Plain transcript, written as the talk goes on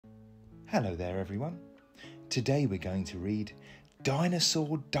Hello there everyone. Today we're going to read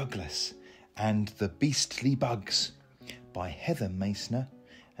Dinosaur Douglas and the Beastly Bugs by Heather Masner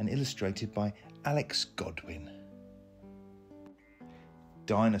and illustrated by Alex Godwin.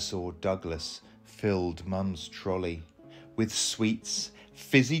 Dinosaur Douglas filled Mum's trolley with sweets,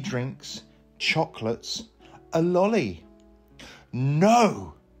 fizzy drinks, chocolates, a lolly.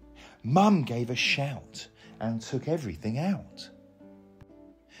 No! Mum gave a shout and took everything out.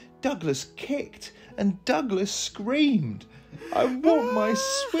 Douglas kicked and Douglas screamed, "I want my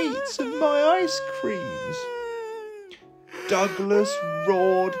sweets and my ice creams." Douglas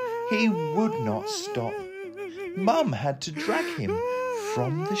roared, he would not stop. Mum had to drag him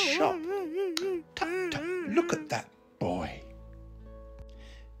from the shop. Tut, tut, look at that boy.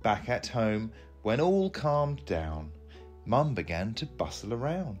 Back at home, when all calmed down, Mum began to bustle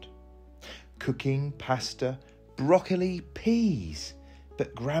around, cooking pasta, broccoli, peas.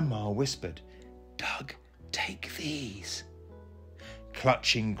 But Grandma whispered, "Doug, take these."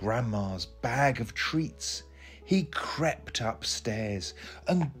 Clutching Grandma's bag of treats, he crept upstairs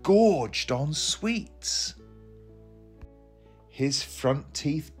and gorged on sweets. His front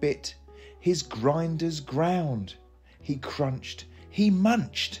teeth bit, his grinders ground. He crunched, he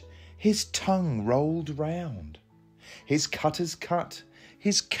munched, his tongue rolled round. His cutters cut,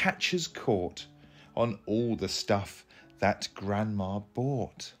 his catchers caught on all the stuff that Grandma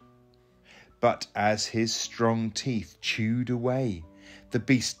bought. But as his strong teeth chewed away, the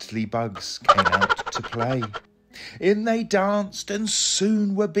beastly bugs came out to play. In they danced and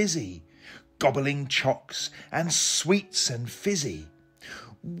soon were busy, gobbling chocks and sweets and fizzy,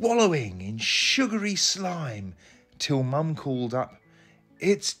 wallowing in sugary slime, till Mum called up,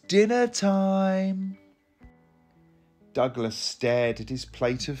 "It's dinner time." Douglas stared at his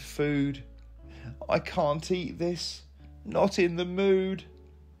plate of food. "I can't eat this. Not in the mood."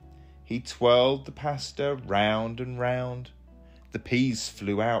 He twirled the pasta round and round. The peas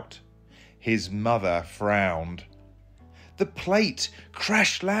flew out. His mother frowned. The plate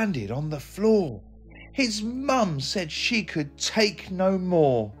crash-landed on the floor. His mum said she could take no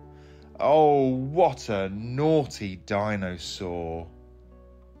more. Oh, what a naughty dinosaur.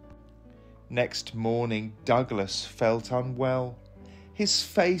 Next morning, Douglas felt unwell. His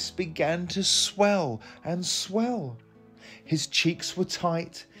face began to swell and swell. His cheeks were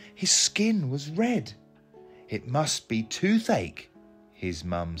tight, his skin was red. "It must be toothache," his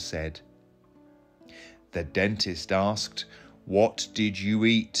mum said. The dentist asked, "What did you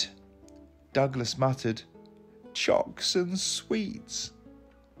eat?" Douglas muttered, "Chocs and sweets."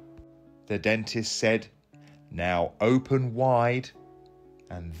 The dentist said, "Now open wide,"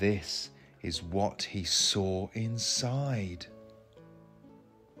 and this is what he saw inside.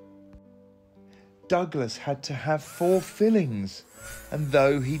 Douglas had to have 4 fillings, and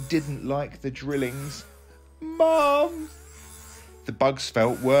though he didn't like the drillings, "Mum!" The bugs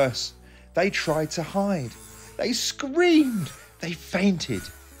felt worse. They tried to hide. They screamed, they fainted,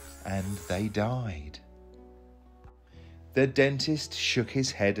 and they died. The dentist shook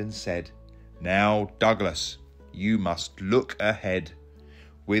his head and said, "Now, Douglas, you must look ahead.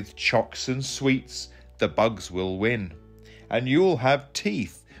 With chocs and sweets, the bugs will win, and you'll have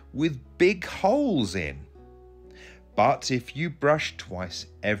teeth with big holes in. But if you brush twice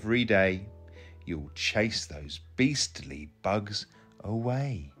every day, you'll chase those beastly bugs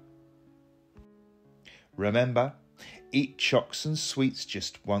away." Remember, eat chocs and sweets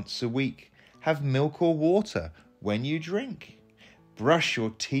just once a week. Have milk or water when you drink. Brush your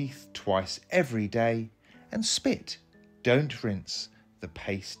teeth twice every day and spit, don't rinse, the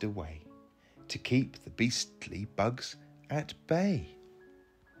paste away to keep the beastly bugs at bay.